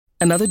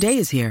Another day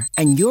is here,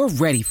 and you're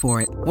ready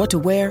for it. What to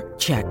wear?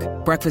 Check.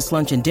 Breakfast,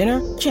 lunch, and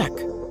dinner? Check.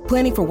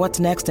 Planning for what's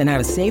next and how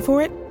to save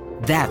for it?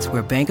 That's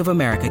where Bank of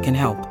America can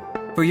help.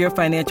 For your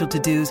financial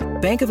to-dos,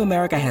 Bank of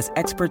America has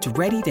experts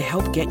ready to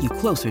help get you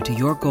closer to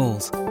your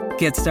goals.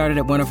 Get started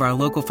at one of our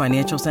local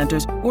financial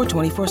centers or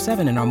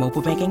 24/7 in our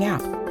mobile banking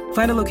app.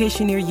 Find a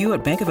location near you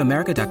at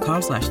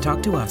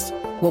bankofamerica.com/talktous.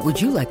 What would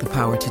you like the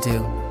power to do?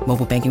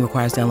 Mobile banking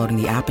requires downloading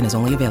the app and is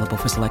only available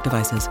for select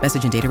devices.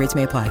 Message and data rates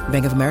may apply.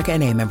 Bank of America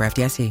N.A., member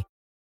FDIC.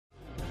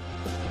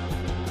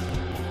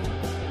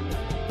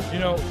 You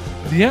know,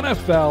 the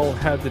NFL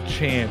had the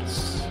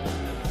chance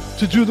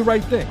to do the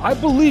right thing. I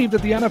believe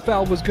that the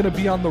NFL was going to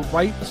be on the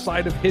right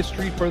side of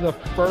history for the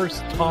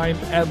first time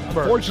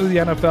ever. Fortunately, the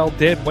NFL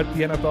did what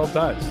the NFL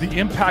does. The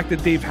impact that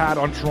they've had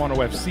on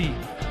Toronto FC,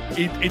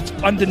 it's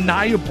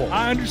undeniable.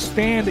 I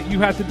understand that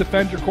you have to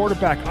defend your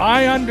quarterback.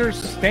 I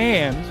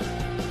understand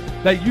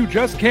that you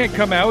just can't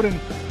come out and,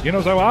 say,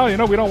 well,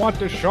 we don't want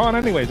this Sean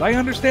anyways. I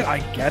understand. I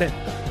get it.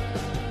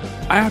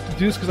 I have to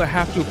do this because I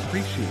have to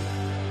appreciate it.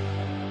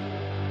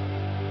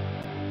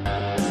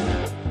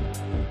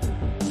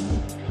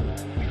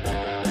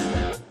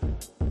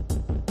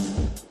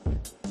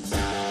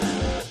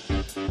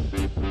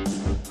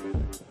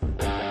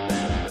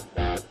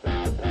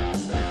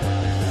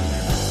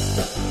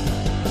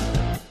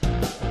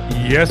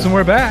 Yes, and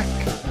we're back.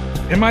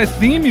 And my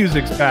theme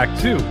music's back,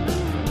 too.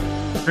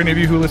 For any of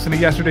you who listened to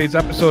yesterday's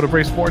episode of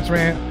Ray Sports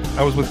Rant,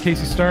 I was with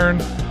Casey Stern.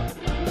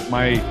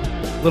 My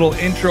little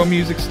intro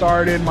music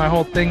started. My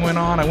whole thing went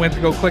on. I went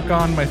to go click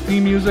on my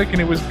theme music,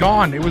 and it was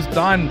gone. It was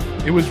done.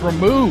 It was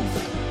removed.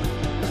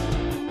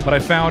 But I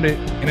found it,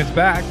 and it's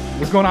back.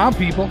 What's going on,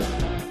 people?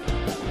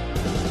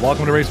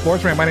 Welcome to Ray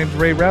Sports Rant. My name is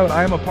Ray Rout.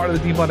 I am a part of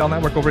the Dean Blundell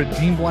Network over at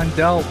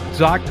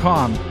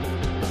deanblundell.com.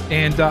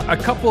 And a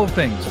couple of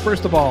things.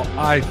 First of all,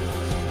 I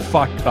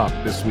fucked up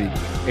this week,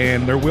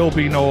 and there will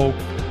be no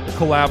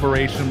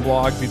collaboration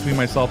vlog between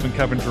myself and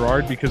Kevin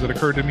Gerard because it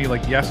occurred to me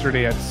like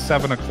yesterday at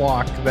 7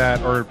 o'clock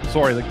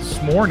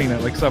this morning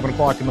at like 7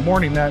 o'clock in the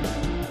morning that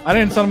I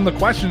didn't send him the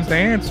questions to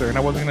answer, and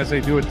I wasn't going to say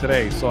do it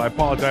today. So I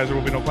apologize. There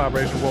will be no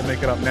collaboration. We'll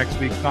make it up next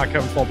week. Not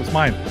Kevin's fault. It's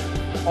mine.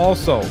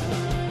 Also,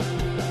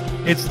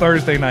 it's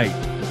Thursday night.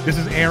 This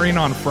is airing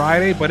on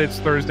Friday, but it's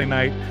Thursday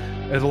night.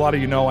 As a lot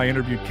of you know, I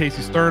interviewed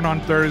Casey Stern on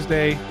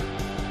Thursday.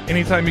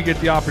 Anytime you get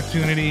the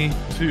opportunity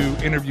to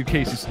interview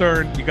Casey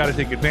Stern, you got to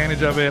take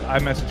advantage of it. I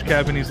messaged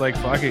Kevin. He's like,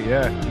 fuck it.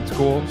 Yeah, it's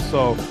cool.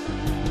 So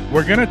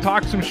we're going to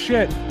talk some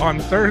shit on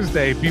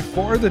Thursday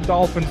before the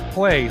Dolphins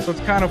play. So it's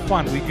kind of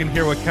fun. We can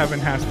hear what Kevin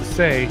has to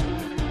say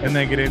and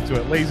then get into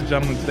it. Ladies and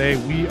gentlemen, today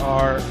we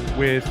are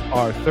with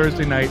our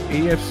Thursday night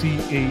AFC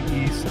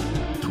East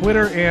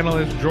Twitter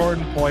analyst,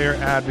 Jordan Poyer,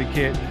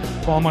 advocate.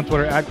 Follow him on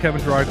Twitter at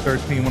Kevin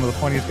Gerard13, one of the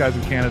funniest guys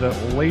in Canada.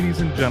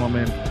 Ladies and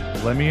gentlemen,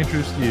 let me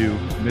introduce to you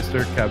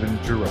Mr. Kevin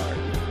Gerard.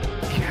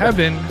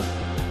 Kevin,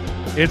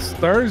 it's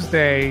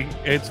Thursday.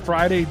 It's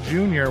Friday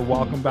Junior.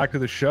 Welcome back to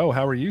the show.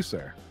 How are you,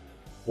 sir?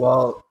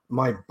 Well,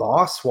 my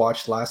boss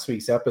watched last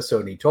week's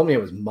episode and he told me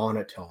it was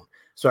monotone.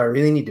 So I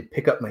really need to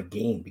pick up my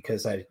game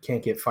because I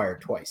can't get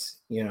fired twice,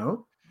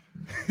 You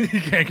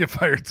can't get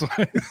fired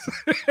twice.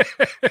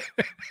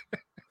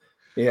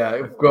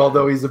 Yeah,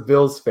 although he's a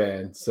Bills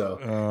fan. So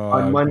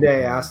on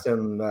Monday, I asked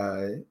him,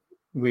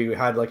 we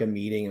had like a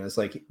meeting and I was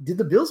like, did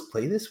the Bills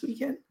play this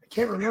weekend? I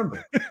can't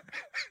remember.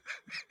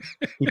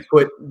 He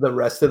put the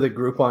rest of the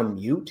group on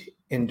mute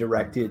and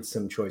directed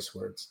some choice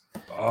words.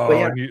 Oh,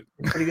 yeah,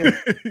 pretty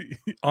good.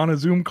 On a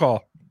Zoom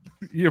call.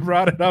 You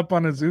brought it up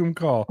on a Zoom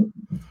call.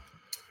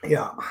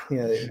 Yeah.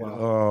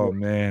 Oh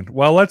man.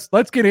 Well, let's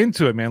get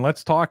into it, man.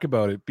 Let's talk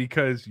about it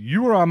because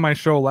you were on my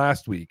show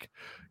last week.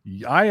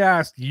 I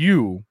asked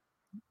you,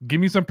 give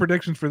me some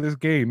predictions for this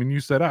game, and you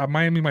said,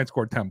 Miami might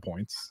score 10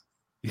 points.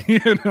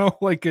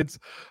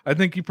 I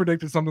think you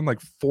predicted something like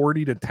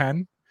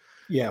 40-10.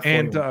 Yeah.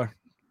 41.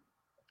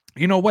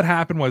 And what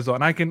happened was, though,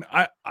 and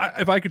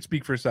if I could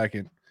speak for a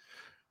second,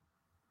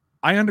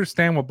 I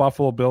understand what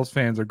Buffalo Bills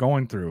fans are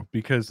going through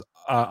because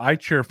I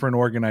cheer for an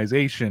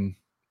organization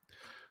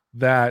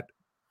that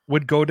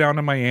would go down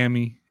to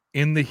Miami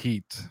in the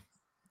heat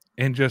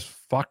and just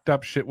fucked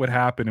up shit would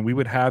happen, and we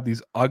would have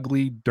these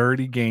ugly,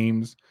 dirty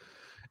games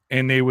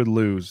and they would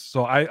lose.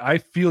 So I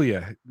feel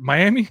you.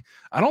 Miami,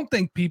 I don't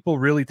think people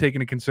really take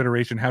into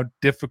consideration how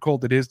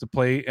difficult it is to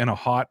play in a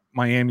hot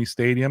Miami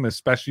stadium,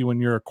 especially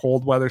when you're a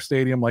cold weather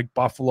stadium like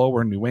Buffalo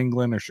or New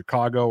England or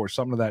Chicago or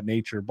something of that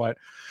nature. But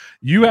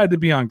you had to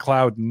be on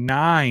cloud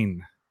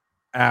 9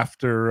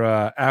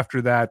 after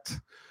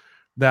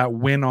that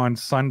win on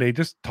Sunday.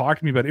 Just talk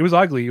to me about it. It was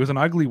ugly. It was an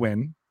ugly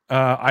win.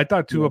 I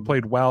thought Tua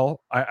played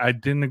well. I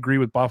didn't agree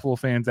with Buffalo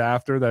fans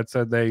after that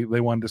said they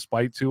won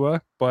despite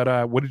Tua.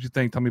 But what did you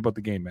think? Tell me about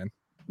the game, man.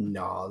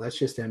 No, that's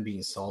just them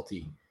being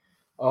salty.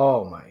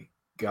 Oh, my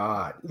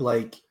God.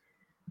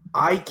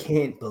 I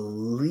can't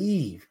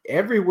believe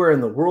everywhere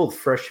in the world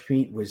fresh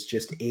meat was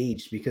just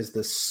aged because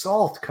the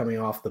salt coming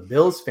off the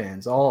Bills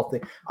fans.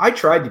 I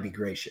tried to be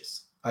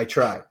gracious. I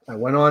tried. I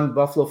went on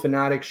Buffalo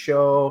Fanatics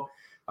show.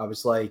 I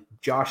was like,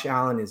 Josh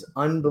Allen is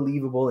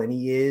unbelievable, and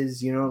he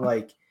is,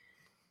 like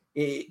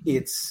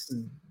it's,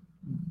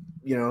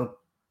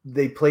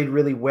 they played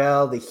really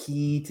well. The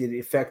heat, it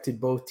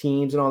affected both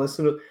teams and all this.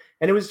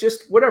 And it was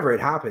just whatever,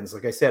 it happens.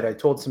 Like I said, I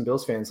told some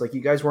Bills fans, like,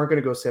 you guys weren't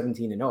going to go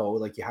 17-0.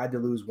 Like, you had to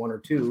lose one or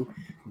two.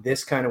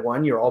 This kind of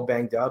one, you're all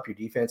banged up. Your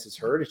defense is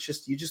hurt. It's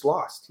just, you just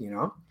lost,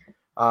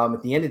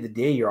 At the end of the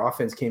day, your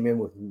offense came in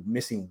with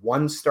missing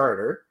one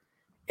starter,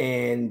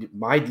 and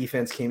my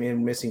defense came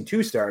in missing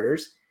two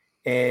starters,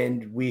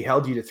 and we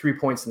held you to 3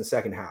 points in the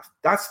second half.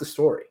 That's the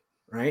story,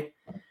 right?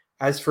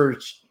 As for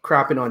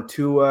crapping on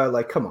Tua,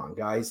 like, come on,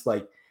 guys.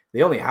 Like,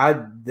 they only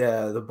had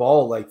the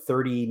ball like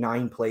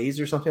 39 plays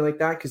or something like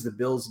that because the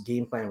Bills'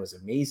 game plan was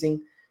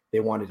amazing. They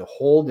wanted to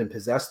hold and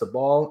possess the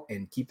ball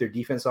and keep their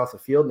defense off the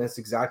field, and that's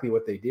exactly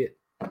what they did.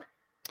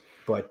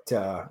 But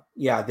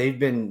they've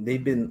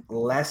been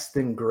less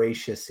than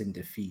gracious in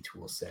defeat,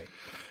 we'll say.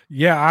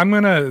 Yeah, I'm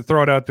gonna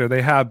throw it out there.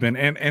 They have been,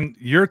 and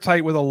you're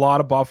tight with a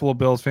lot of Buffalo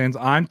Bills fans.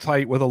 I'm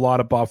tight with a lot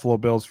of Buffalo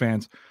Bills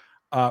fans.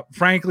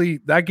 Frankly,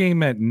 that game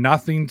meant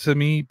nothing to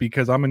me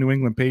because I'm a New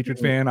England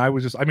Patriots fan. I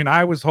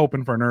was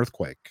hoping for an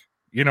earthquake.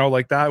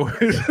 Like that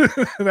was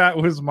that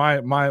was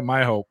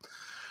my hope.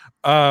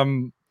 But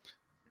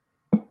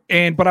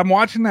I'm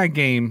watching that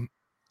game,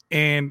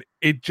 and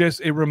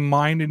it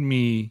reminded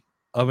me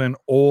of an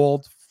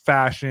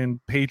old-fashioned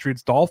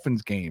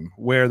Patriots-Dolphins game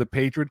where the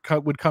Patriots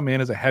would come in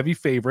as a heavy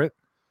favorite.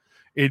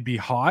 It'd be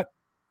hot,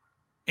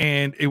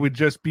 and it would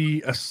just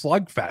be a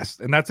slugfest.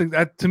 And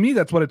that to me,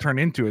 that's what it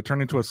turned into. It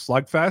turned into a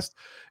slugfest.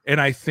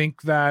 And I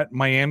think that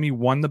Miami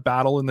won the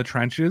battle in the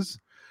trenches.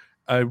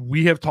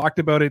 We have talked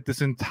about it this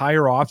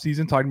entire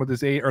offseason,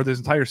 this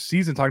entire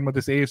season, talking about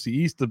this AFC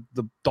East.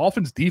 The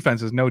Dolphins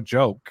defense is no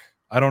joke.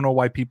 I don't know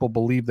why people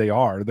believe they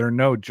are. They're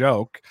no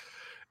joke.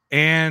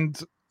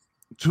 And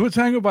Tua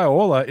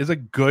Tagovailoa is a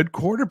good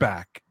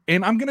quarterback.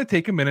 And I'm going to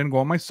take a minute and go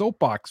on my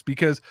soapbox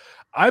because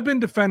I've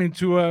been defending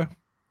Tua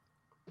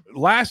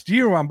last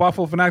year on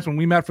Buffalo Fanatics when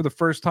we met for the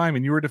first time,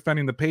 and you were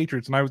defending the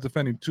Patriots and I was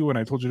defending Tua, and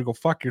I told you to go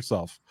fuck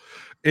yourself.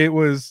 It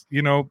was,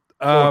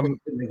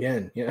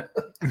 again, yeah.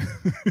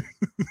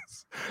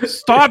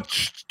 Stop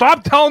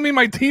telling me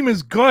my team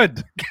is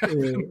good.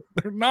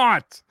 They're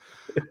not.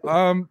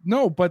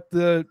 No, but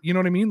you know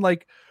what I mean?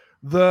 Like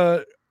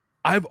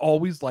I've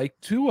always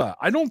liked Tua.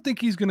 I don't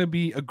think he's going to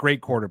be a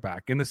great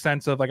quarterback in the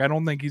sense of, like, I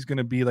don't think he's going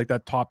to be like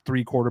that top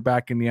 3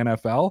 quarterback in the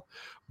NFL,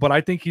 but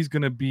I think he's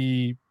going to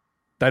be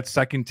that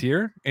second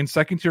tier, and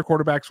second tier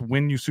quarterbacks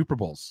win you Super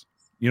Bowls.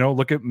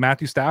 Look at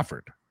Matthew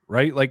Stafford,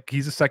 right? Like,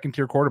 he's a second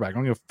tier quarterback. I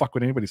don't give a fuck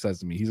what anybody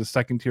says to me. He's a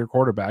second tier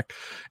quarterback,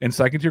 and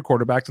second tier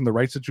quarterbacks in the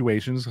right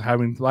situations,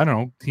 having, I don't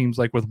know, teams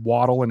like with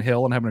Waddle and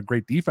Hill and having a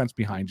great defense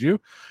behind you,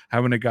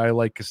 having a guy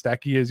like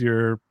Kostecki as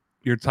your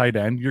tight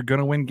end, you're going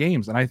to win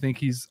games. And I think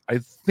he's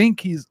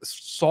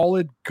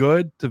solid,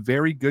 good to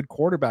very good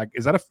quarterback.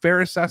 Is that a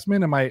fair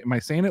assessment? Am I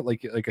saying it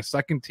like a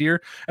second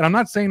tier? And I'm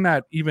not saying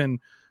that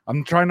even,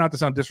 I'm trying not to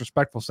sound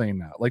disrespectful saying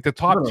that. Like, the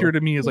top tier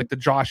to me is like the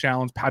Josh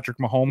Allens, Patrick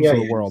Mahomes of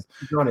the world.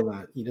 He's not in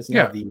that. He doesn't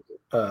have he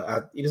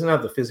doesn't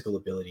have the physical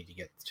ability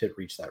to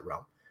reach that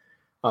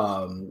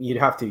realm. You'd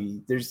have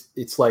to,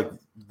 it's like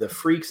the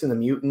freaks and the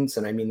mutants,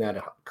 and I mean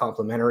that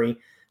complimentary,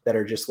 that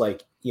are just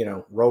like,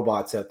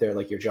 robots out there,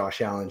 like your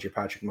Josh Allens, your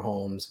Patrick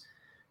Mahomes,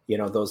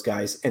 those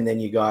guys. And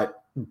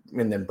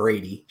then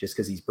Brady, just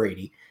because he's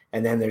Brady.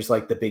 And then there's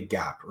like the big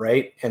gap,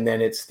 right? And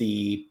then it's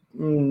the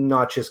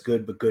not just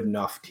good, but good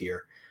enough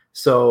tier.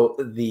 So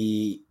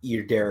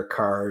your Derek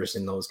Carrs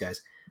and those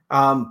guys.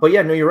 But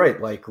yeah, no, you're right.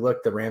 Like,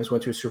 look, the Rams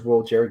went to a Super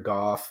Bowl, Jared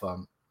Goff.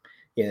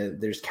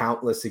 There's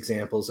countless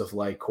examples of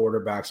like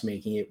quarterbacks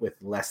making it with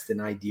less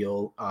than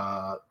ideal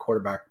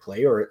quarterback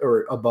play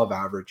or above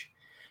average.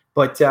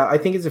 But I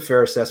think it's a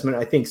fair assessment.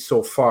 I think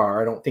so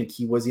far, I don't think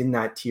he was in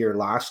that tier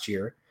last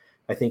year.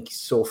 I think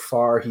so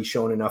far he's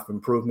shown enough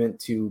improvement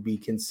to be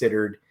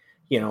considered,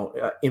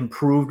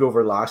 improved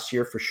over last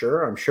year for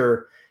sure. I'm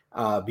sure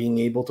being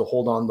able to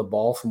hold on the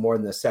ball for more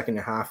than the second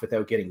half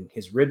without getting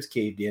his ribs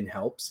caved in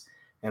helps.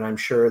 And I'm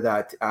sure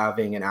that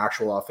having an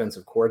actual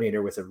offensive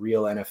coordinator with a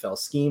real NFL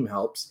scheme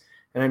helps.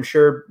 And I'm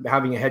sure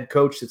having a head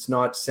coach that's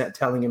not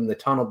telling him in the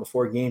tunnel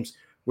before games,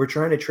 we're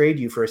trying to trade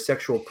you for a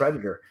sexual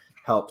predator,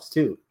 helps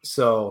too.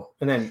 So,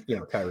 and then,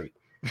 Tyreek.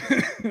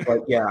 But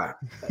yeah,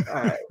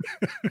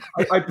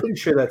 I'm pretty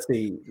sure that's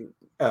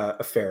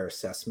a fair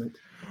assessment.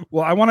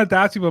 Well, I wanted to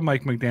ask you about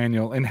Mike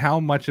McDaniel and how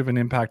much of an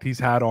impact he's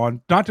had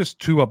on not just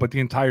Tua, but the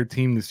entire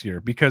team this year,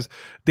 because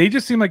they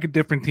just seem like a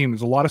different team.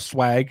 There's a lot of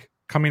swag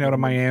coming out of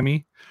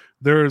Miami.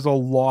 There's a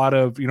lot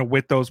of,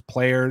 with those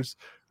players,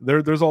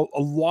 there's a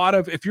lot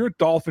of, if you're a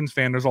Dolphins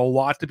fan, there's a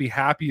lot to be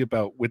happy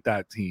about with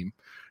that team.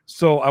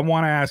 So I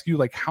want to ask you,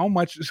 like, how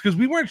much, because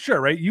we weren't sure,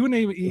 right? You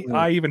and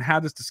I even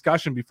had this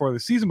discussion before the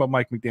season about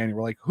Mike McDaniel.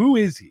 We're like, who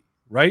is he,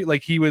 right?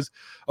 Like, he's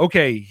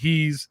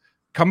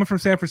coming from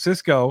San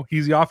Francisco.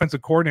 He's the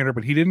offensive coordinator,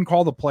 but he didn't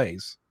call the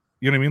plays.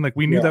 You know what I mean? Like,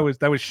 we knew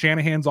that was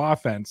Shanahan's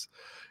offense.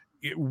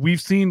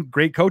 We've seen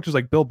great coaches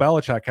like Bill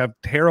Belichick have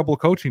terrible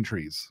coaching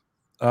trees.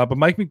 But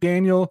Mike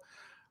McDaniel,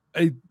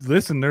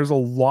 Listen, there's a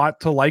lot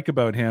to like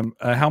about him.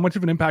 How much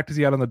of an impact has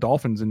he had on the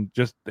Dolphins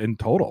in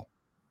total?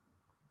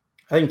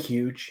 I think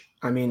huge.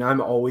 I mean, I'm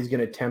always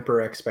going to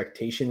temper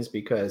expectations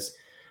because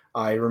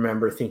I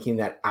remember thinking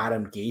that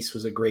Adam Gase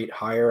was a great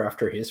hire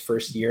after his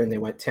first year, and they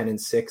went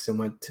 10-6 and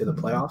went to the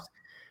playoffs.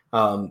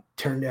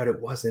 Turned out it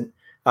wasn't.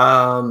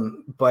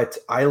 But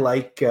I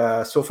like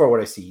so far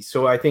what I see.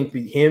 So I think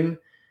him,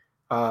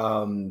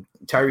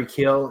 Tyreek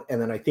Hill,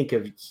 and then I think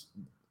of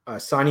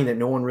signing that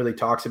no one really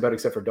talks about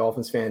except for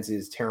Dolphins fans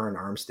is Terron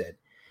Armstead.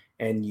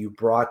 And you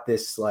brought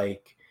this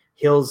like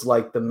Hill's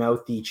like the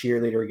mouthy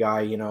cheerleader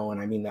guy,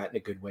 and I mean that in a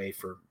good way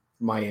for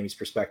Miami's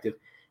perspective.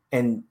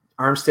 And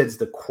Armstead's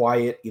the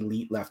quiet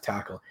elite left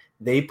tackle.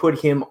 They put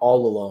him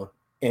all alone.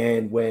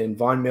 And when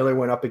Von Miller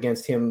went up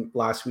against him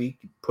last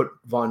week, put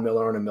Von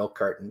Miller on a milk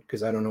carton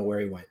because I don't know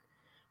where he went.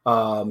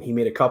 He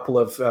made a couple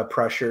of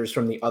pressures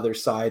from the other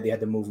side. They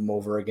had to move him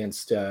over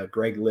against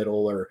Greg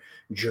Little or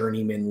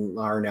journeyman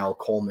Larnell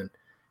Coleman.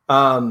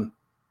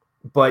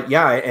 But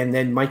yeah, and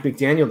then Mike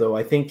McDaniel, though,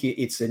 I think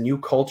it's a new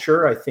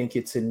culture. I think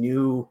it's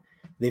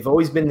they've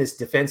always been this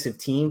defensive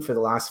team for the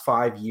last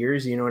 5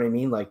 years. You know what I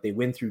mean? Like they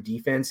win through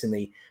defense and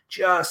they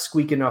just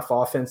squeak enough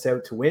offense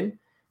out to win.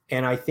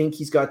 And I think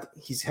he's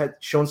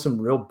shown some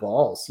real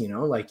balls,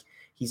 like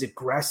he's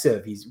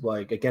aggressive. He's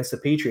like against the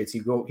Patriots. He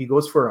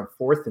goes for a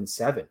 4th and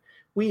 7.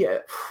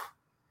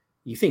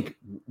 You think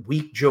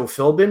weak Joe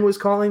Philbin was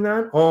calling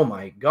that? Oh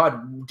my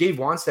God. Dave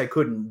Wanstead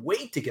couldn't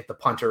wait to get the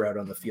punter out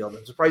on the field.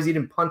 I'm surprised he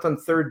didn't punt on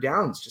 3rd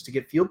downs just to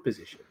get field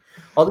position.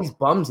 All these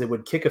bums that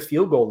would kick a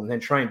field goal and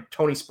then try and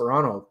Tony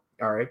Sperano,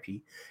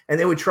 RIP, and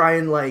they would try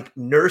and like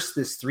nurse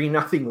this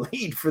 3-0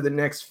 lead for the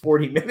next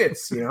 40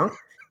 minutes,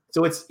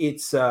 So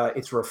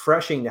it's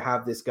refreshing to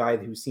have this guy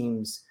who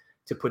seems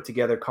to put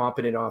together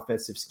competent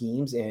offensive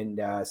schemes and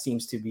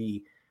seems to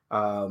be,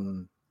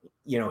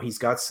 he's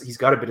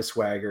got a bit of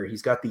swagger.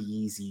 He's got the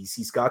Yeezys.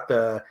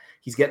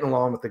 He's getting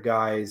along with the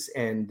guys,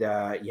 and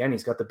and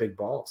he's got the big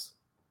balls.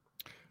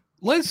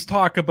 Let's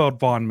talk about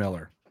Von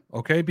Miller,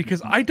 okay?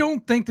 Because I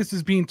don't think this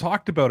is being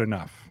talked about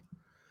enough.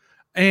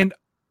 And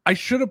I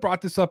should have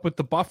brought this up with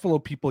the Buffalo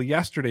people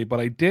yesterday,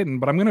 but I didn't.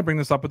 But I'm going to bring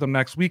this up with them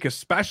next week,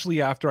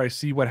 especially after I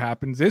see what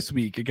happens this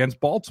week against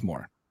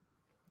Baltimore.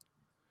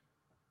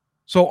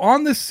 So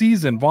on this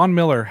season, Von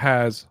Miller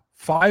has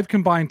 5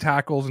 combined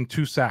tackles and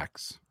 2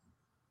 sacks.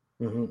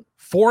 Mm-hmm.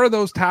 4 of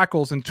those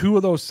tackles and 2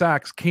 of those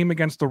sacks came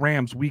against the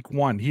Rams week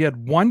 1. He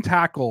had 1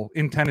 tackle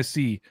in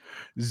Tennessee,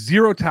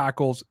 0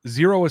 tackles,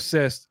 0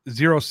 assists,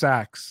 0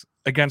 sacks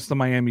against the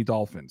Miami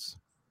Dolphins.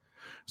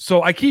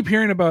 So I keep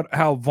hearing about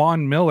how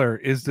Von Miller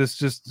is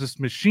this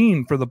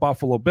machine for the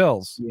Buffalo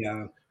Bills.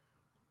 Yeah.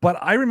 But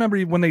I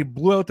remember when they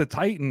blew out the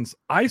Titans,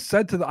 I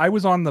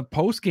was on the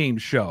post-game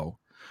show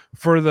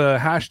for the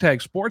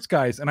hashtag sports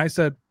guys. And I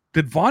said,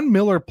 did Von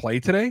Miller play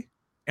today?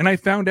 And I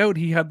found out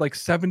he had like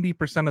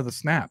 70% of the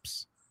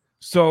snaps.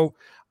 So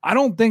I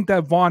don't think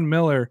that Von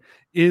Miller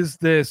is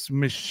this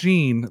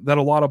machine that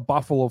a lot of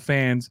Buffalo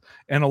fans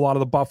and a lot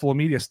of the Buffalo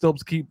media still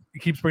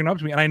keeps bringing up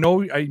to me. And I know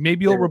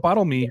maybe he'll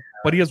rebuttal me,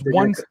 but he has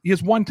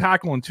one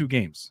tackle in 2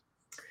 games.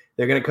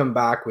 They're going to come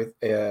back with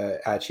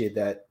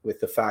with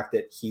the fact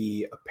that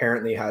he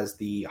apparently has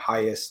the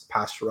highest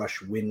pass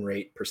rush win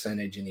rate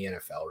percentage in the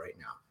NFL right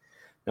now.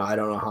 Now, I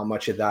don't know how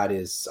much of that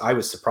is. I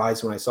was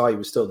surprised when I saw he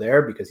was still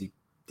there because he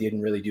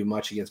didn't really do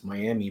much against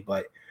Miami,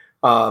 but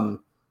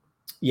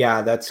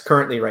that's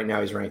currently right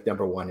now he's ranked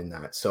number 1 in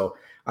that. So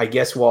I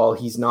guess while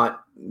he's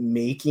not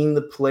making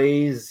the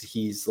plays,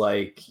 he's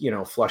like,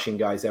 flushing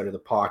guys out of the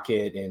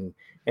pocket and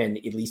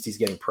at least he's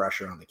getting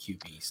pressure on the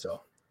QB.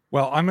 So,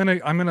 well, I'm going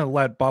to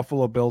let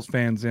Buffalo Bills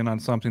fans in on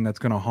something that's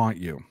going to haunt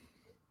you.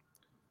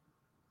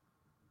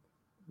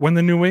 When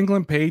the New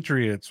England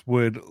Patriots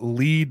would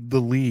lead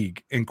the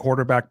league in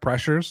quarterback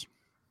pressures,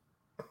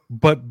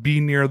 but be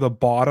near the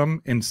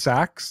bottom in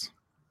sacks,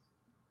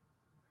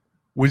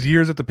 was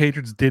years that the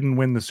Patriots didn't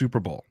win the Super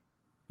Bowl.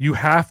 You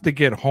have to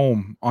get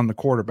home on the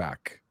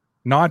quarterback,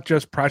 not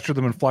just pressure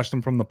them and flush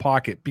them from the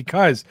pocket.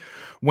 Because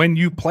when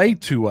you play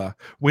Tua,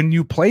 when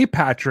you play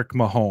Patrick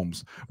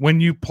Mahomes, when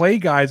you play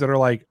guys that are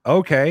like,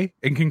 okay,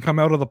 and can come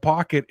out of the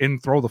pocket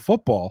and throw the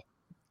football,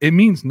 it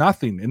means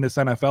nothing in this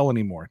NFL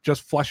anymore,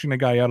 just flushing a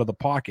guy out of the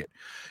pocket.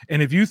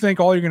 And if you think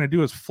all you're going to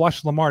do is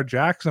flush Lamar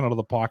Jackson out of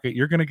the pocket,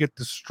 you're going to get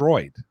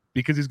destroyed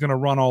because he's going to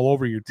run all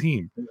over your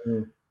team.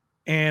 Mm-hmm.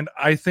 And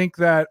I think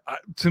that,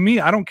 to me,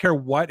 I don't care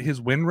what his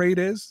win rate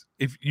is.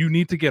 If you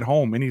need to get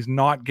home and he's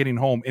not getting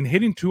home, and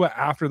hitting Tua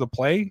after the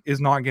play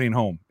is not getting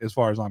home as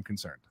far as I'm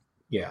concerned.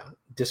 Yeah.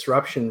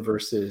 Disruption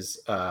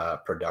versus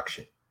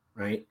production,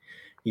 right?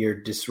 You're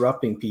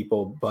disrupting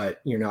people, but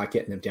you're not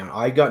getting them down.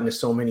 I got into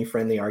so many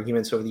friendly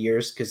arguments over the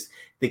years because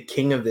the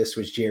king of this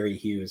was Jerry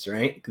Hughes,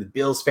 right? The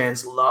Bills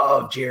fans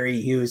love Jerry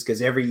Hughes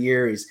because every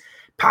year he's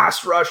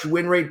pass rush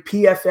win rate,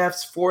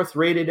 PFF's 4th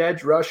rated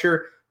edge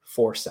rusher,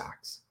 4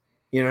 sacks.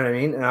 You know what I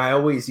mean? And I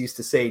always used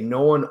to say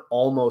no one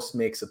almost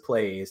makes a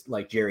play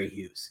like Jerry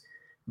Hughes.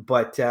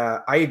 But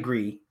I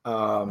agree.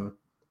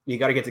 You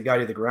got to get the guy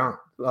to the ground.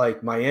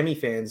 like Miami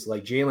fans,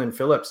 like Jalen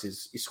Phillips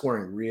is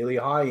scoring really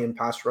high in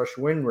pass rush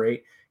win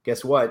rate.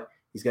 Guess what?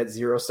 He's got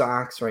 0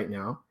 sacks right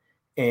now.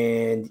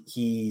 And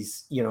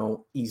he's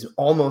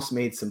almost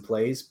made some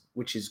plays,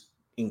 which is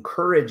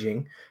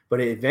encouraging.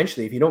 But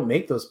eventually, if you don't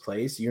make those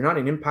plays, you're not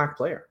an impact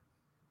player.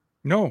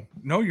 No,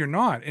 you're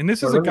not. And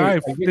this is a guy.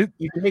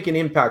 You can make an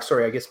impact,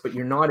 I guess, but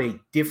you're not a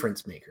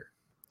difference maker.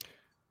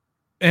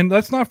 And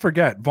let's not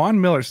forget Von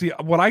Miller. See,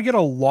 what I get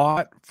a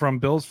lot from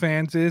Bills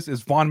fans is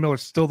Von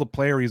Miller's still the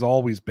player he's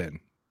always been.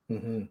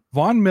 Mm-hmm.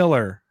 Von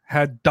Miller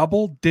had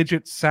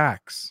double-digit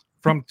sacks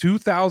from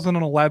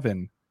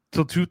 2011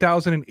 till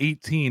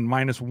 2018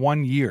 minus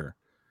 1 year.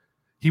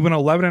 He went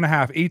 11.5,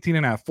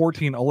 18.5,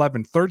 14,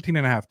 11,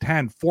 13.5,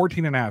 10,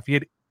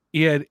 14.5.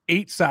 He had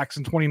 8 sacks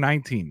in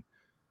 2019.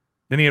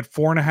 Then he had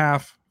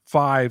 4.5,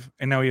 5,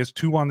 and now he has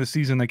 2 on the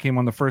season that came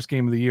on the first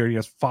game of the year. He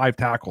has 5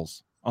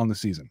 tackles on the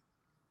season.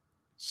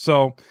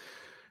 So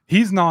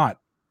he's not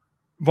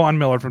Von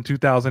Miller from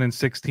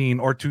 2016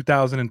 or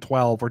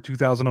 2012 or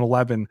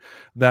 2011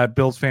 that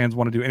Bills fans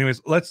want to do.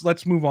 Anyways,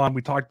 let's move on.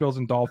 We talked Bills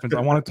and Dolphins.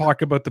 I want to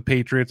talk about the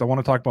Patriots. I want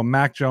to talk about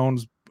Mac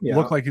Jones. Yeah.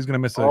 Looked like he's going to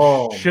miss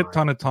a shit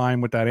ton of time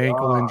with that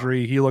ankle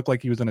injury. He looked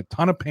like he was in a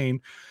ton of pain.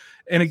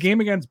 In a game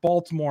against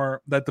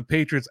Baltimore that the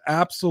Patriots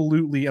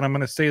absolutely, and I'm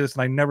going to say this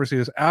and I never say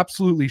this,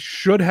 absolutely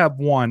should have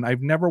won.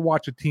 I've never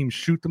watched a team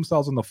shoot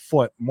themselves in the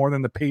foot more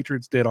than the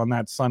Patriots did on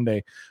that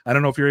Sunday. I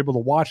don't know if you're able to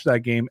watch that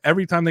game.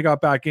 Every time they got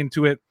back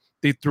into it,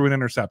 they threw an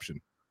interception.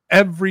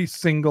 Every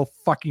single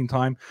fucking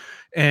time.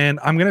 And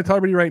I'm going to tell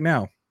everybody right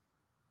now,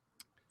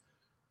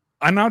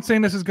 I'm not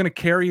saying this is going to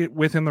carry it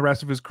with him the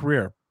rest of his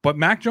career, but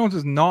Mac Jones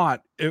is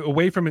not,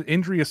 away from his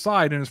injury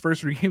aside in his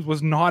first 3 games,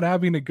 was not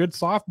having a good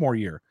sophomore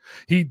year.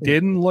 He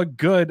didn't look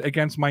good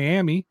against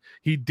Miami.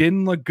 He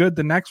didn't look good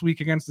the next week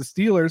against the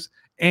Steelers.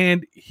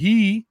 And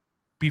he,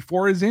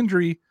 before his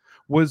injury,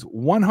 was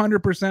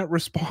 100%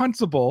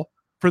 responsible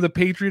for the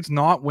Patriots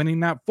not winning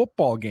that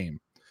football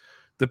game.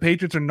 The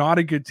Patriots are not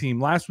a good team.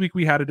 Last week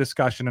we had a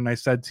discussion and I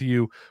said to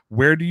you,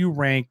 where do you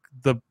rank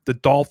the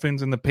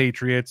Dolphins and the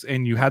Patriots?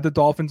 And you had the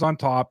Dolphins on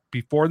top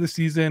before the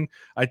season.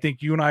 I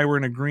think you and I were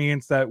in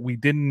agreement that we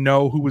didn't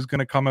know who was going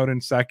to come out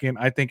in second.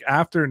 I think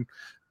after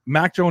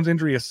Mac Jones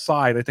injury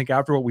aside, I think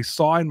after what we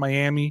saw in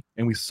Miami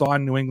and we saw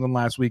in New England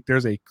last week,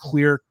 there's a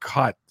clear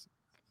cut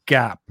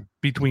gap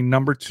between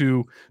number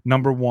 2,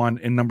 number 1,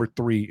 and number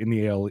 3 in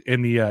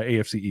the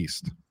AFC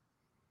East.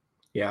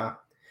 Yeah.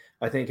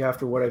 I think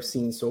after what I've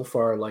seen so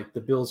far, like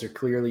the Bills are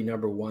clearly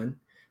number 1.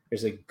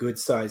 There's a good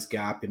size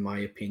gap in my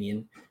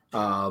opinion.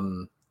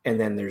 And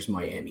then there's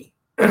Miami.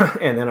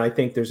 And then I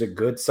think there's a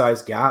good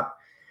size gap.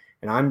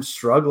 And I'm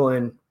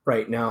struggling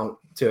right now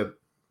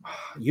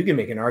you can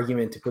make an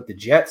argument to put the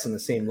Jets on the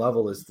same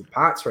level as the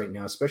Pats right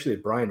now, especially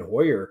with Brian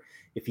Hoyer.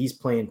 If he's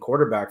playing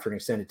quarterback for an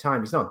extended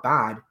time, he's not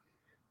bad,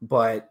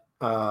 but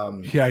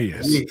yeah, he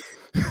is.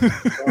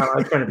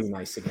 I'm trying to be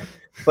nice again,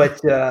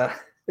 but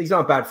he's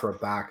not bad for a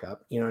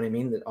backup. You know what I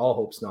mean? That all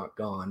hope's not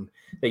gone,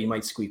 that you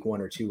might squeak 1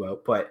 or 2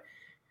 out, but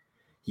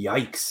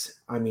yikes.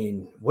 I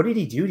mean, what did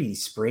he do? Did he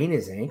sprain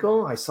his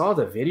ankle? I saw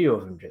the video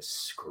of him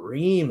just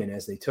screaming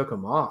as they took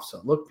him off. So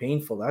it looked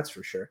painful. That's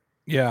for sure.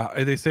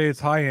 Yeah. They say it's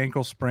high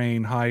ankle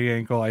sprain, high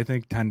ankle. I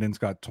think tendons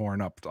got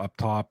torn up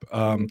top.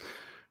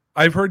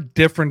 I've heard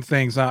different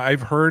things.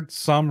 I've heard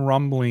some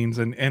rumblings.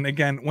 And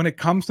again, when it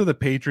comes to the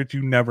Patriots,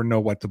 you never know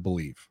what to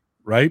believe.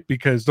 Right?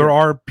 Because there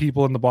are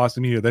people in the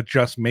Boston media that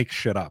just make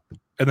shit up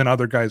and then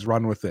other guys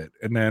run with it.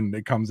 And then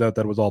it comes out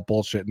that it was all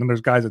bullshit. And then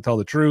there's guys that tell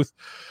the truth,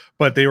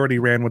 but they already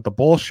ran with the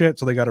bullshit.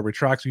 So they got to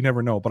retract. So you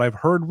never know. But I've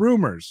heard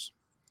rumors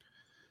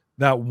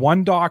that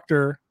one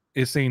doctor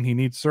is saying he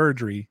needs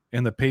surgery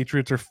and the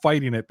Patriots are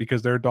fighting it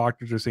because their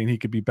doctors are saying he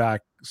could be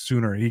back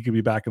sooner. He could be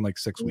back in like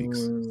 6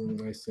 weeks.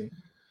 I see.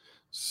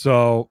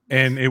 So,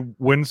 and it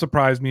wouldn't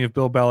surprise me if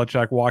Bill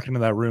Belichick walked into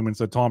that room and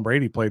said, Tom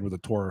Brady played with a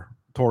tore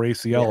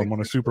ACL and won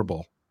a Super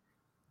Bowl.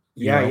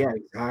 Yeah,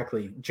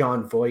 exactly.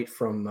 John Voight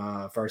from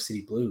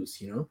Varsity Blues,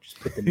 just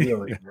put the knee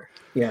in there.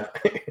 Yeah.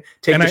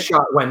 Take the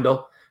shot,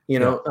 Wendell.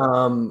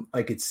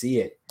 I could see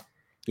it.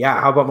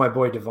 Yeah. How about my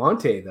boy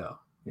Devontae, though?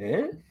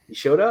 Yeah. He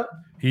showed up.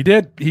 He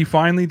did. He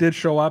finally did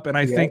show up. And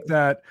I think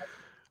that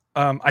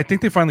I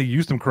think they finally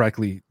used him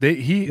correctly.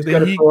 He's got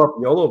to throw up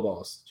YOLO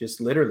balls. Just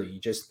literally,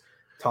 just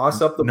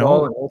toss up the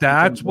ball. And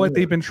that's what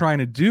they've been trying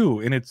to do.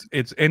 And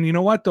it's, and you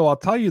know what, though, I'll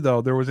tell you,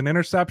 though, there was an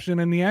interception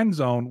in the end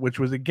zone, which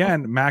was,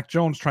 again, Mac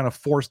Jones trying to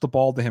force the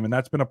ball to him. And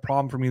that's been a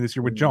problem for me this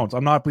year with Jones.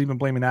 I'm not even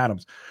blaming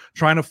Adams,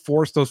 trying to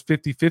force those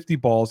 50-50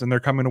 balls, and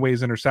they're coming away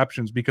as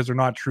interceptions because they're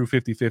not true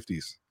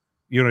 50-50s.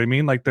 You know what I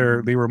mean? Like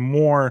they were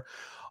more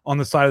on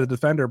the side of the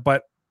defender,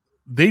 but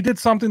they did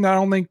something that I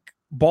don't think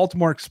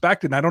Baltimore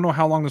expected. And I don't know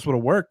how long this would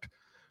have worked,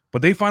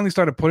 but they finally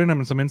started putting him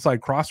in some inside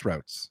cross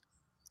routes.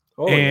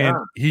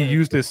 He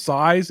used his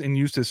size and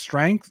used his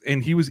strength,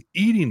 and he was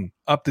eating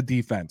up the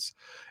defense.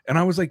 And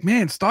I was like,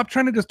 man, stop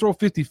trying to just throw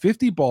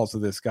 50-50 balls to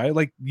this guy.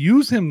 Like,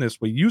 use him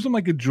this way. Use him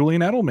like a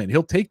Julian Edelman.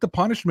 He'll take the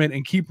punishment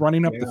and keep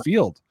running up the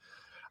field.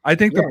 I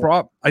think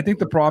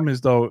the problem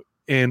is, though,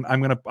 and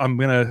I'm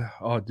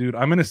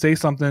gonna say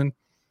something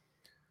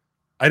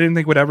I didn't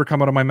think would ever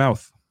come out of my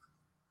mouth.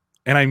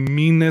 And I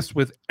mean this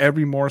with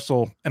every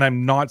morsel. And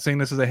I'm not saying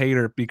this as a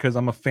hater because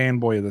I'm a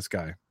fanboy of this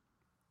guy.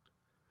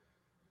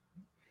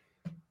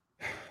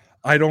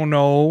 I don't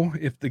know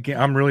if the game,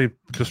 I'm really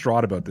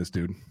distraught about this,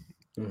 dude.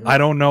 Mm-hmm. I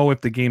don't know if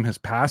the game has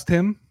passed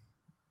him.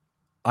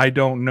 I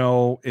don't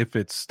know if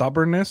it's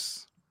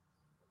stubbornness.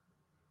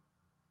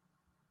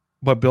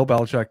 But Bill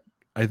Belichick,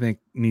 I think,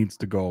 needs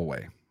to go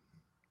away.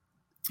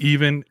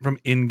 Even from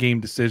in-game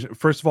decision.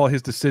 First of all,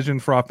 his decision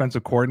for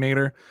offensive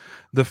coordinator,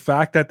 the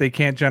fact that they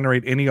can't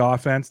generate any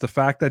offense, the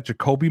fact that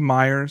Jacoby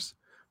Myers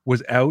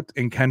was out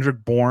and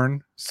Kendrick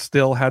Bourne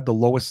still had the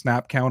lowest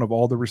snap count of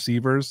all the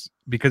receivers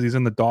because he's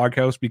in the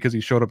doghouse because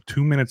he showed up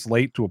 2 minutes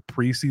late to a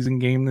preseason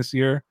game this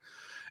year,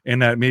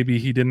 and that maybe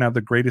he didn't have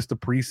the greatest of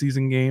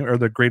preseason game or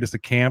the greatest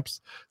of camps.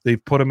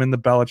 They've put him in the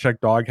Belichick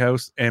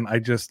doghouse, and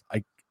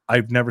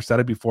I've never said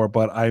it before,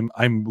 but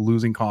I'm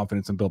losing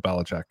confidence in Bill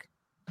Belichick.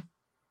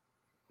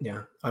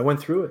 Yeah, I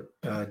went through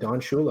it. Don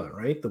Shula,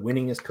 right? The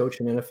winningest coach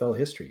in NFL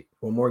history,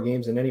 won more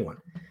games than anyone.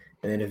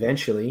 And then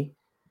eventually,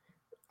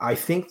 I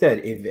think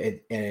that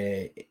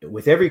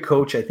with every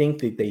coach, I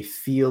think that they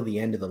feel the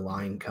end of the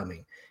line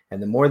coming.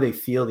 And the more they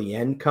feel the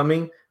end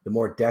coming, the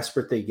more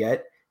desperate they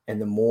get.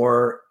 And the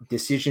more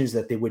decisions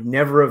that they would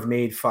never have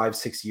made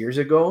 5-6 years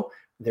ago,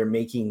 they're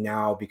making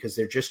now because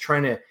they're just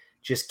trying to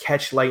just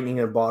catch lightning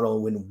in a bottle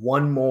and win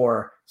one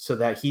more so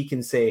that he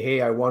can say,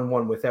 hey, I won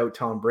one without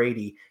Tom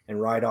Brady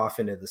and ride off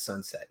into the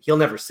sunset. He'll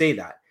never say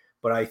that,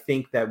 but I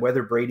think that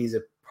whether Brady's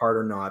a part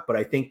or not, but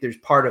I think there's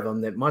part of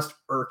him that must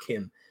irk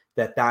him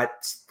that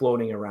that's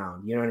floating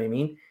around. You know what I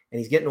mean? And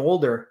he's getting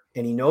older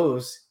and he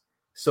knows.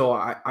 So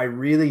I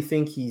really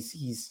think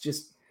he's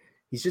just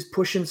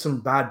pushing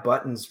some bad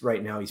buttons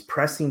right now. He's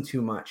pressing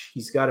too much.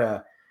 He's got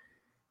a,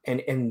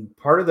 and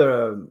part of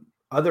the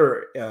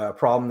other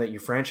problem that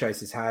your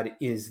franchise has had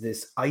is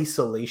this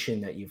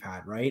isolation that you've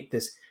had, right?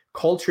 This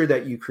culture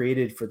that you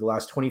created for the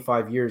last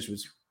 25 years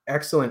was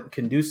excellent,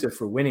 conducive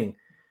for winning.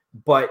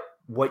 But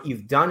what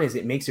you've done is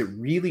it makes it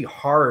really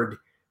hard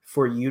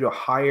for you to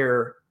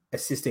hire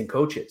assistant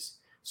coaches.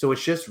 So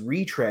it's just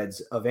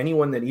retreads of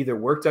anyone that either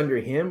worked under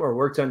him or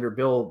worked under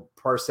Bill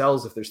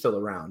Parcells if they're still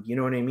around. You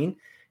know what I mean?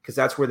 Because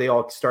that's where they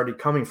all started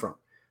coming from.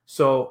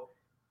 So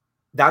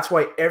that's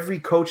why every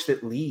coach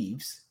that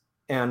leaves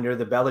under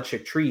the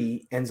Belichick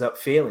tree ends up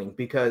failing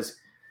because,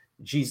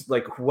 geez,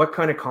 like what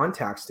kind of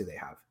contacts do they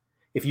have?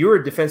 If you're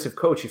a defensive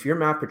coach, if you're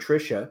Matt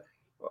Patricia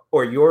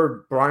or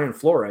you're Brian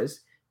Flores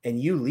and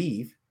you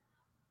leave,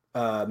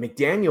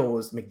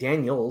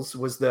 McDaniels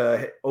was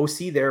the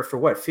OC there for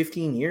what,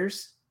 15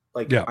 years?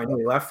 Like, yeah. I know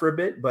he left for a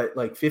bit, but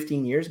like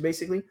 15 years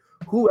basically.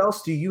 Who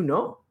else do you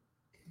know?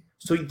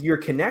 So your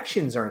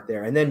connections aren't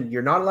there. And then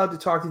you're not allowed to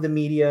talk to the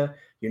media.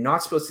 You're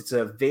not supposed to, it's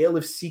a veil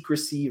of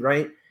secrecy,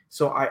 right?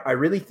 So I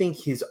really think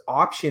his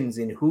options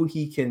in who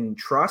he can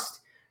trust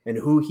and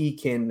who he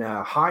can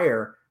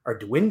hire are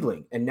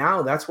dwindling. And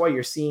now that's why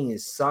you're seeing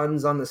his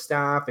sons on the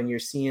staff and you're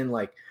seeing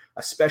like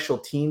a special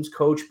teams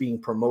coach being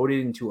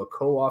promoted into a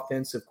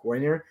co-offensive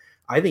coordinator.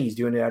 I think he's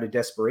doing it out of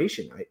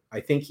desperation. I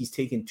think he's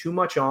taken too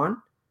much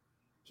on.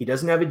 He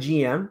doesn't have a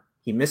GM.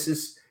 He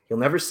misses, he'll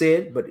never say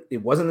it, but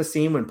it wasn't the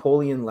same when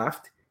Polian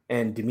left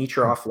and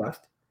Dimitroff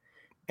left.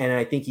 And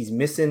I think he's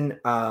missing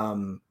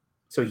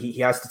so he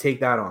has to take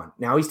that on.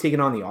 Now he's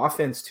taking on the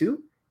offense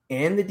too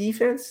and the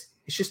defense.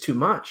 It's just too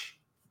much.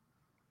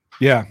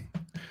 Yeah.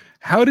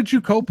 How did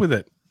you cope with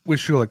it with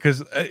Shula?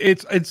 Because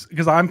it's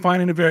because I'm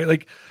finding it very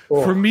like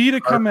for me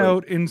to come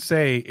out and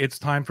say it's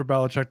time for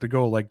Belichick to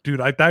go. Like, dude,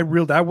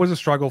 that was a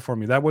struggle for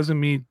me. That wasn't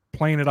me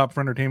playing it up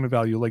for entertainment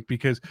value. Like,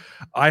 because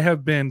I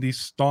have been the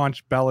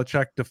staunch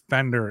Belichick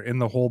defender in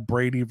the whole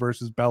Brady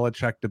versus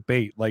Belichick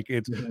debate. Like,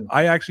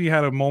 I actually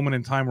had a moment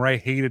in time where I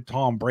hated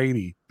Tom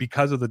Brady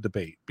because of the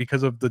debate,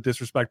 because of the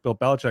disrespect Bill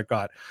Belichick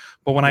got.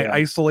 But when I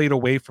isolate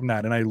away from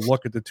that and I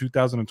look at the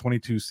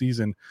 2022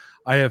 season,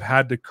 I have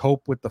had to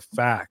cope with the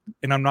fact,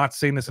 and I'm not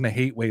saying this in a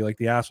hate way like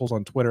the assholes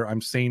on Twitter. I'm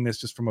saying this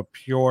just from a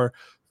pure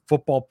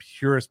football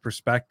purist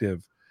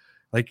perspective.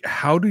 Like,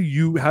 how did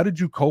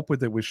you cope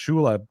with it with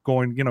Shula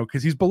going,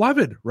 because he's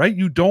beloved, right?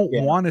 You don't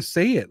want to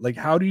say it. Like,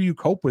 how do you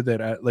cope with it?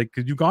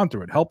 Because you've gone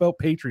through it. Help out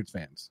Patriots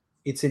fans.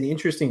 It's an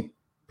interesting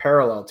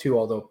parallel too,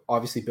 although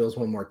obviously Bills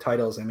won more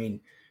titles. I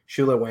mean,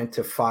 Shula went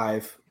to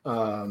five?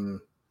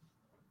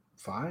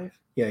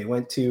 Yeah, he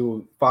went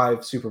to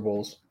 5 Super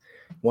Bowls,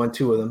 won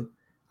 2 of them.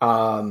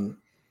 I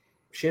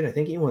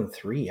think he won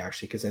 3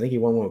 actually, because I think he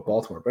won one with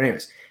Baltimore. But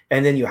anyways,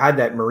 and then you had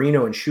that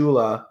Marino and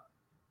Shula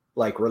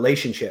like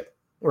relationship.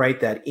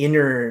 Right, that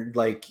inner,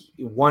 like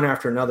one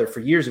after another. For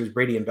years, it was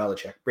Brady and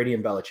Belichick,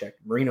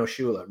 Marino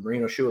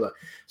Shula.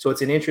 So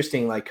it's an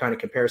interesting, like, kind of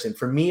comparison.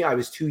 For me, I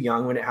was too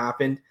young when it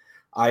happened.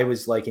 I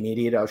was like an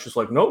idiot. I was just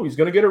like, no, he's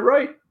going to get it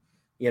right.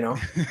 Going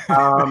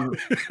to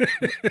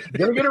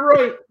get it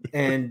right.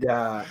 And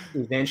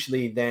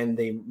eventually then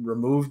they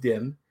removed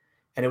him.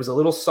 And it was a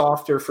little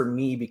softer for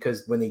me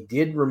because when they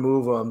did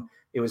remove him,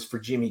 it was for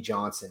Jimmy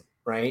Johnson,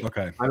 right?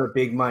 Okay. I'm a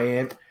big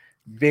Miami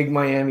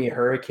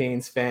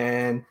Hurricanes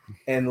fan,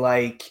 and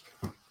like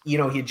he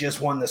had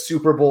just won the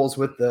Super Bowls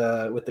with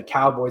the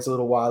Cowboys a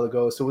little while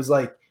ago. So it was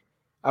like,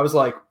 I was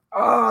like,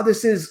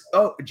 this is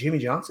Jimmy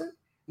Johnson.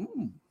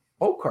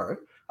 Okay.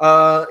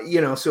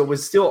 So it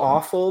was still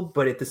awful,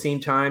 but at the same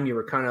time, you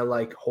were kind of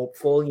like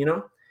hopeful,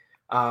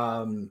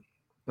 and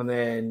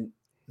then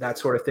that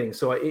sort of thing.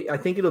 So I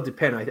think it'll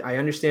depend. I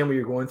understand what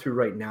you're going through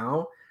right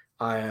now.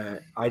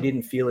 I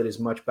didn't feel it as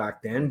much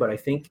back then, but I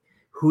think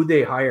who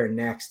they hire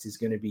next is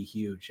going to be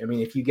huge. I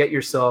mean, if you get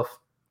yourself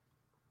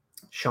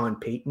Sean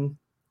Payton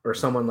or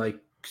someone like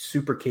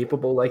super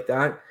capable like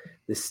that,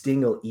 the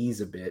sting will ease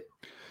a bit.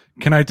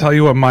 Can I tell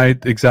you what my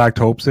exact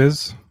hopes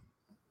is?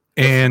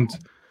 And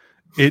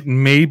it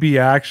may be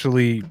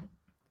actually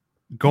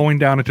going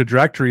down a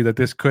trajectory that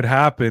this could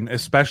happen,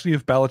 especially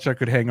if Belichick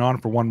could hang on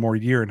for one more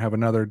year and have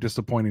another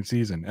disappointing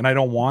season. And I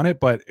don't want it,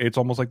 but it's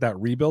almost like that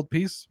rebuild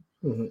piece.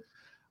 Mm-hmm.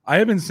 I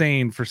have been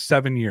saying for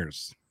 7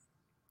 years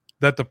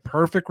that the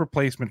perfect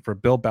replacement for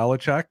Bill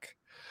Belichick,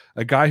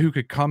 a guy who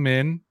could come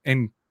in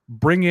and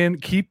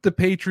keep the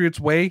Patriots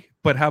way,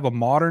 but have a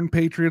modern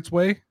Patriots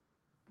way,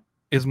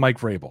 is Mike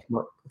Vrabel.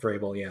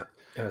 Vrabel, yeah.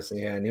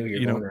 I knew you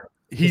were going there.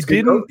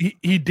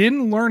 He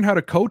didn't learn how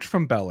to coach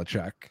from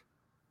Belichick.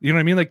 You know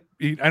what I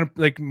mean?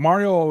 Like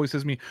Mario always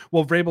says to me,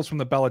 well, Vrabel's from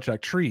the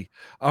Belichick tree.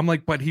 I'm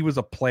like, but he was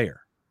a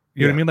player.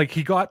 You know what I mean? Like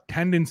he got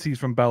tendencies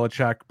from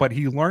Belichick, but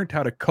he learned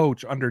how to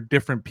coach under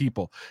different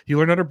people. He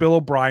learned under Bill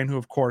O'Brien, who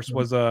of course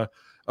was a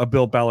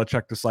Bill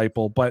Belichick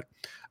disciple. But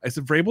I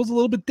said, Vrabel's a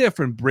little bit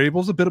different.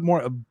 Vrabel's a bit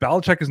more,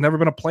 Belichick has never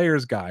been a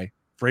player's guy.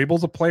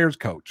 Vrabel's a player's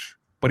coach,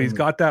 but he's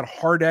got that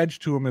hard edge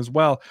to him as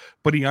well.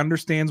 But he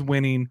understands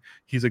winning.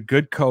 He's a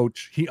good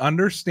coach. He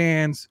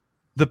understands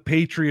the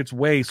Patriots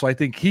way. So I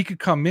think he could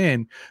come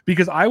in,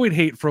 because I would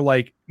hate for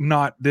like,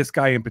 not this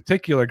guy in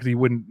particular, because he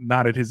wouldn't,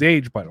 not at his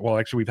age, but well,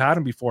 actually we've had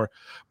him before,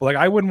 but like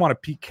I wouldn't want a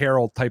Pete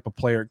Carroll type of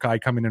guy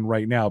coming in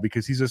right now,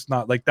 because he's just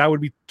not like, that would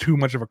be too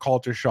much of a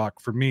culture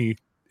shock for me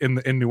in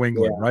New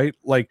England, right?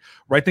 Like,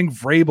 I think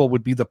Vrabel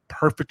would be the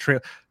perfect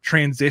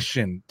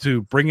transition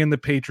to bring in the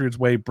Patriots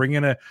way, bring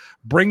in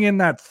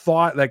that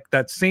thought, like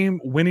that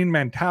same winning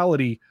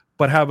mentality,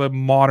 but have a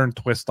modern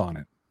twist on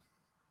it.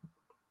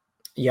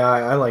 Yeah,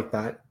 I like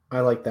that.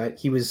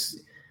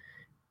 He's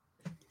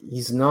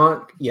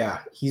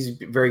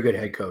a very good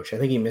head coach. I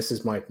think he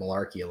misses Mike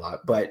Mularkey a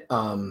lot, but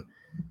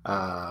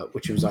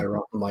which was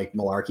ironic. Mike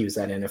Mularkey was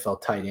that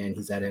NFL tight end.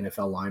 He's that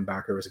NFL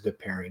linebacker. It was a good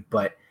pairing,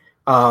 but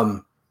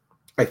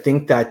I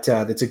think that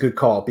that's a good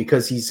call,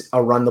 because he's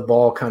a run the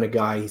ball kind of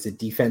guy. He's a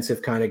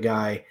defensive kind of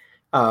guy.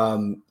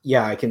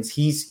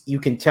 You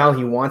can tell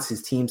he wants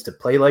his teams to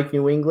play like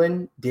New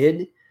England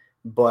did,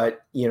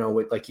 but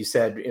like you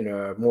said, in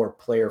a more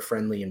player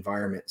friendly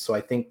environment. So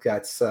I think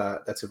that's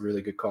a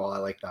really good call. I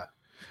like that.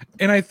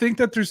 And I think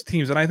that there's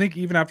teams, and I think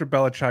even after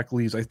Belichick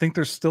leaves, I think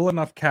there's still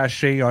enough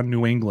cachet on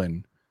New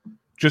England,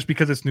 just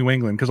because it's New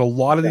England, because a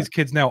lot of these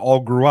kids now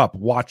all grew up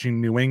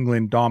watching New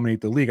England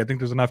dominate the league. I think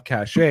there's enough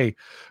cachet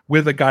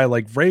with a guy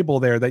like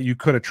Vrabel there that you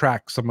could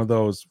attract some of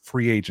those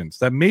free agents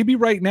that maybe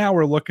right now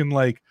are looking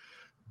like,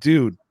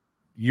 dude,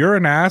 you're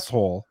an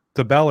asshole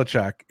to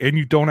Belichick and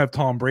you don't have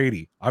Tom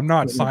Brady. I'm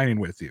not signing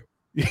with you.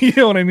 You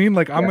know what I mean?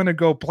 Like, I'm going to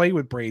go play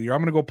with Brady, or I'm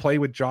going to go play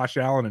with Josh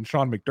Allen and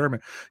Sean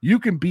McDermott. You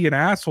can be an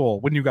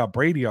asshole when you got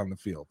Brady on the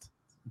field,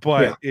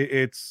 but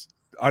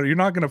you're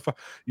not going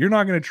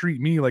to treat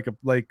me like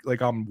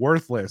I'm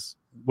worthless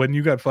when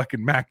you got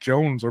fucking Mac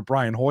Jones or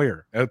Brian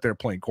Hoyer out there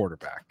playing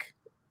quarterback.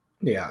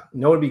 Yeah,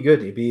 no, it'd be good.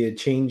 It'd be a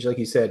change, like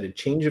you said, a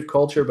change of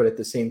culture, but at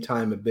the same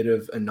time, a bit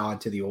of a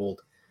nod to the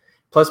old.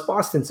 Plus,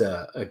 Boston's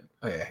a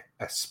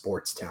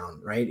sports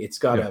town, right? It's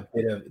got a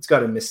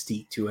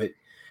mystique to it,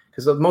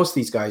 because most of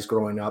these guys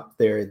growing up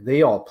there,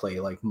 they all play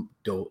like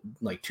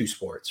two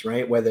sports,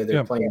 right? Whether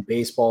they're playing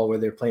baseball,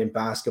 whether they're playing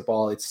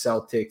basketball, it's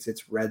Celtics,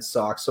 it's Red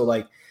Sox. So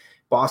like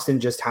Boston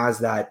just has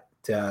that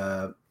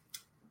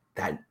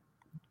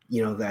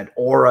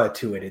aura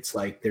to it. It's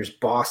like there's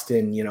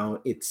Boston,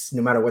 it's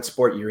no matter what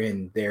sport you're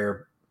in,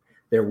 they're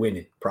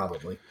winning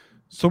probably.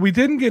 So we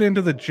didn't get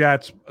into the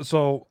Jets,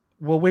 so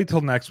we'll wait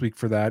till next week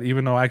for that,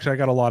 even though actually I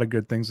got a lot of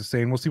good things to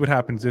say, and we'll see what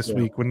happens this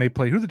week when they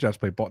play. Who the Jets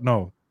play?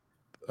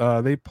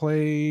 They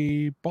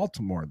play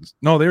Baltimore.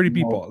 No, they already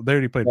beat Baltimore. They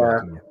already played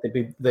Baltimore.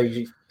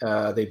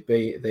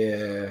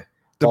 The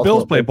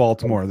Bills play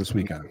Baltimore this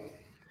weekend.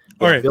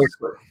 All right.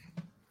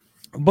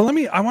 But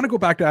I want to go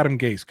back to Adam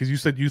Gase, because you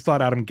said you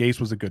thought Adam Gase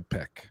was a good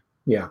pick.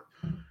 Yeah.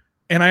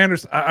 And I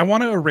understand. I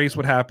want to erase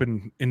what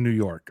happened in New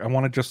York. I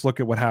want to just look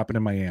at what happened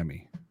in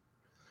Miami.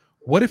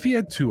 What if he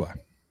had Tua?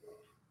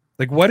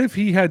 Like, what if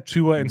he had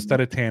Tua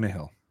instead of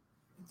Tannehill?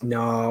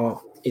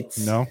 No.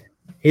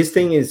 His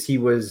thing is he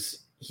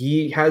was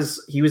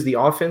the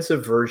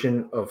offensive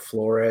version of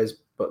Flores,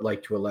 but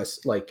like he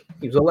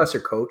was a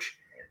lesser coach,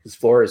 because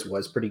Flores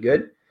was pretty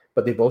good,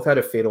 but they both had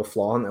a fatal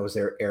flaw, and that was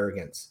their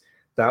arrogance.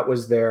 That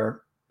was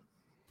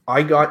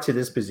I got to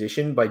this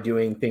position by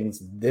doing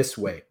things this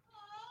way.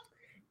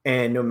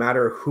 And no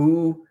matter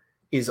who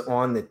is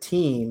on the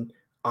team,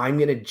 I'm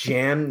going to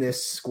jam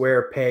this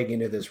square peg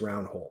into this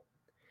round hole.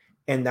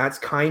 And that's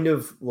kind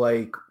of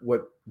like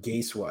what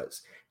Gase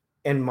was.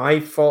 And my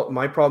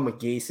problem with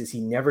Gase is he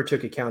never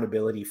took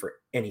accountability for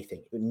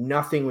anything.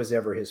 Nothing was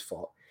ever his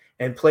fault.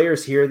 And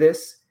players hear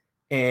this,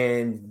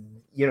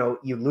 and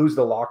you lose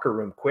the locker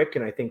room quick.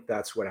 And I think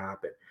that's what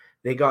happened.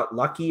 They got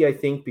lucky, I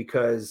think,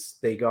 because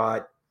they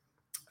got,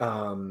 Jay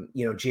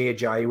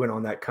Ajayi went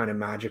on that kind of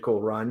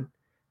magical run.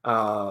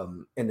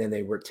 And then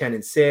they were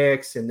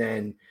 10-6, and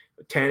then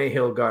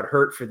Tannehill got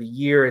hurt for the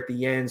year at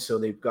the end. So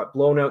they got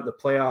blown out in the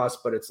playoffs,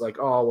 but it's like,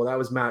 oh, well, that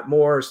was Matt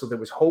Moore. So there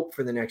was hope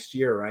for the next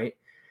year. Right.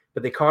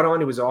 But they caught on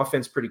to his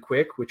offense pretty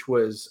quick, which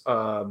was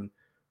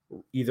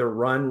either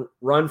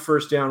run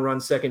first down, run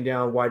second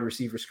down, wide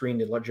receiver screen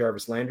to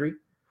Jarvis Landry,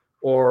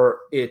 or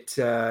it,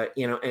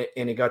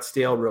 and it got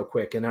stale real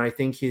quick. And I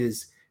think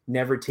his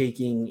never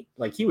taking,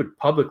 like he would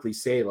publicly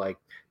say, like,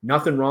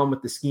 nothing wrong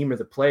with the scheme or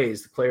the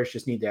plays. The players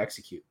just need to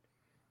execute.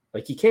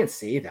 Like he can't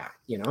say that,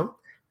 Yeah.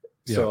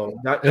 So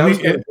that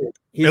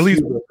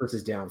was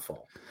his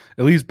downfall.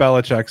 At least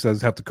Belichick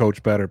says have to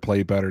coach better,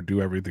 play better,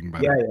 do everything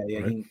better. Yeah.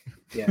 Right?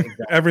 Exactly.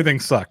 Everything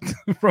sucked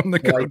from the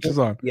coaches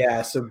on.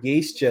 Yeah. So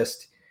Gase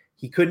just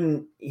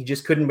couldn't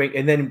make,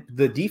 and then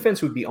the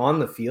defense would be on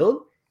the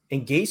field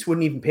and Gase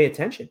wouldn't even pay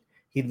attention.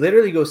 He'd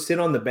literally go sit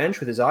on the bench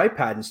with his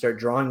iPad and start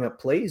drawing up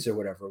plays or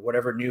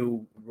whatever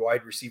new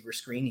wide receiver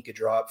screen he could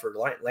draw up for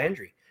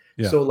Landry.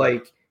 Yeah. So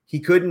like he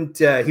wouldn't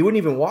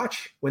even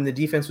watch when the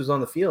defense was on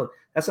the field.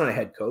 That's not a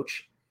head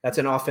coach. That's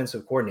an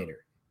offensive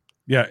coordinator.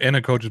 Yeah, in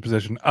a coach's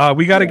position.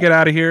 We got to get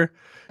out of here.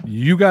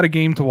 You got a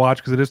game to watch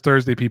because it is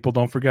Thursday, people.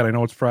 Don't forget. I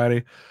know it's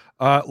Friday.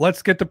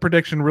 Let's get the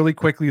prediction really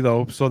quickly,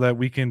 though, so that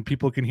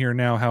people can hear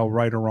now how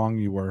right or wrong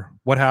you were.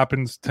 What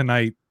happens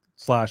tonight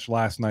 /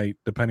 last night,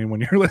 depending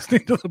when you're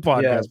listening to the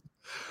podcast?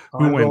 Yeah.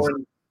 Who wins?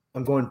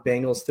 I'm going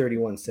Bengals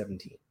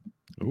 31-17.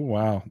 Oh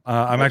wow!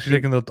 I'm actually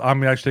taking the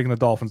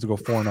Dolphins to go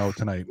 4-0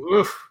 tonight.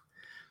 Oof.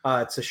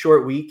 It's a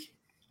short week.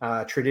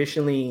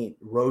 Traditionally,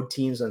 road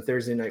teams on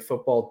Thursday Night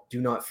Football do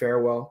not fare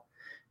well.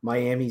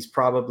 Miami's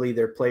probably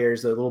their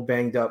players are a little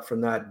banged up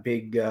from that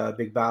big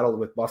battle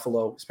with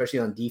Buffalo, especially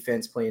on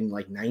defense, playing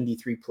like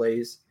 93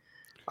 plays.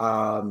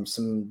 Waddle's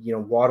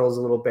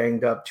a little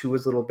banged up,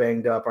 Tua's a little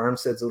banged up,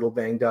 Armstead's a little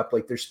banged up.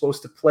 Like they're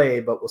supposed to play,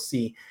 but we'll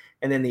see.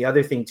 And then the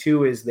other thing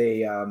too is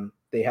they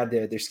had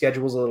their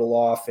schedules a little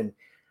off, and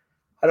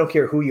I don't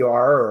care who you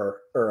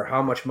are or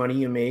how much money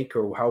you make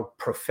or how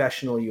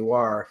professional you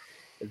are,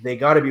 they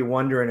got to be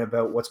wondering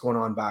about what's going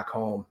on back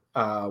home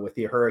with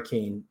the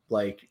hurricane,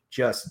 like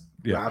just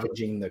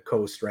ravaging the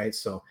coast, right?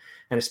 So,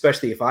 and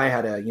especially if I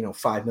had a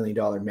 $5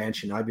 million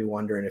mansion, I'd be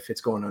wondering if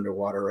it's going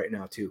underwater right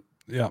now too.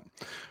 Yeah,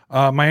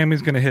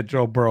 Miami's going to hit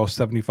Joe Burrow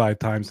 75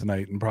 times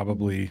tonight and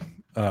probably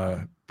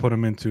put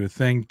him into a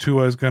thing.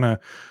 Tua is going to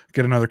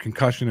get another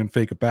concussion and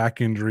fake a back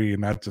injury,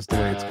 and that's just the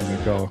way it's going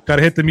to go. Got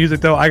to hit the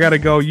music, though. I got to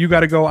go. You got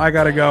to go. I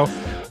got to go.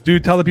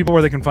 Dude, tell the people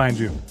where they can find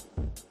you.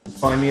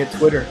 Find me at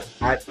Twitter,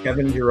 at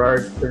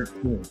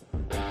KevinGerard13.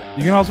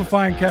 You can also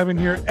find Kevin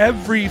here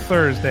every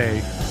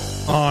Thursday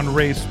on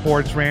Ray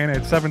Sports Rant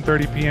at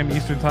 7:30 p.m.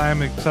 Eastern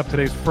Time, except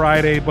today's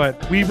Friday,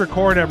 but we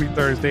record every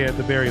Thursday at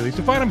the very least.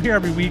 You find him here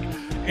every week,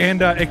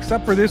 and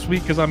except for this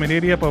week, because I'm an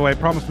idiot, but I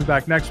promise to be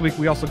back next week,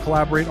 we also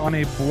collaborate on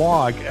a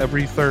blog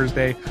every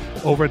Thursday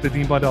over at the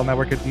Dean Blundell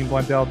Network at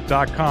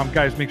deanblundell.com.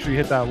 Guys, make sure you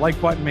hit that like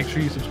button. Make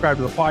sure you subscribe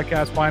to the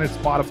podcast. Find it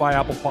Spotify,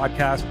 Apple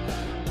Podcasts,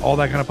 all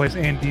that kind of place,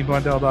 and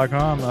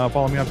deanblundell.com.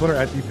 Follow me on Twitter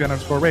at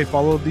DP_Ray.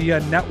 Follow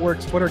the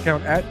network's Twitter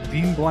account at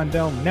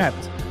DeanBlundellNet.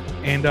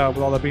 And with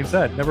all that being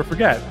said, never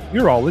forget,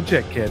 you're all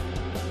legit, kid.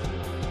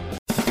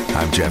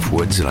 I'm Jeff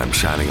Woods, and I'm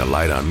shining a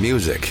light on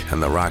music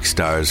and the rock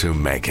stars who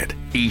make it.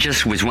 He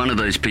just was one of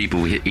those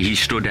people. He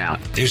stood out.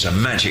 He was a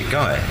magic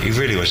guy. He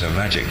really was a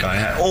magic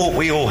guy.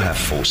 We all have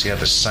faults. He had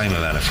the same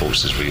amount of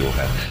faults as we all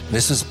have.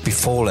 This was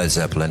before Led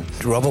Zeppelin.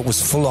 Robert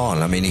was full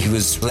on. I mean, he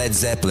was Led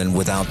Zeppelin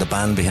without the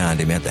band behind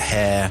him. He had the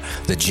hair,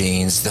 the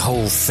jeans, the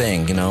whole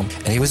thing,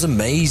 and he was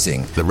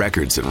amazing. The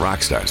Records and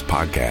Rockstars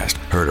podcast,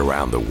 heard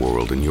around the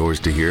world and yours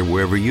to hear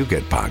wherever you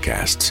get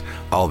podcasts.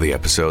 All the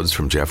episodes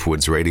from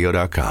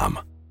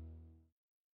JeffWoodsRadio.com.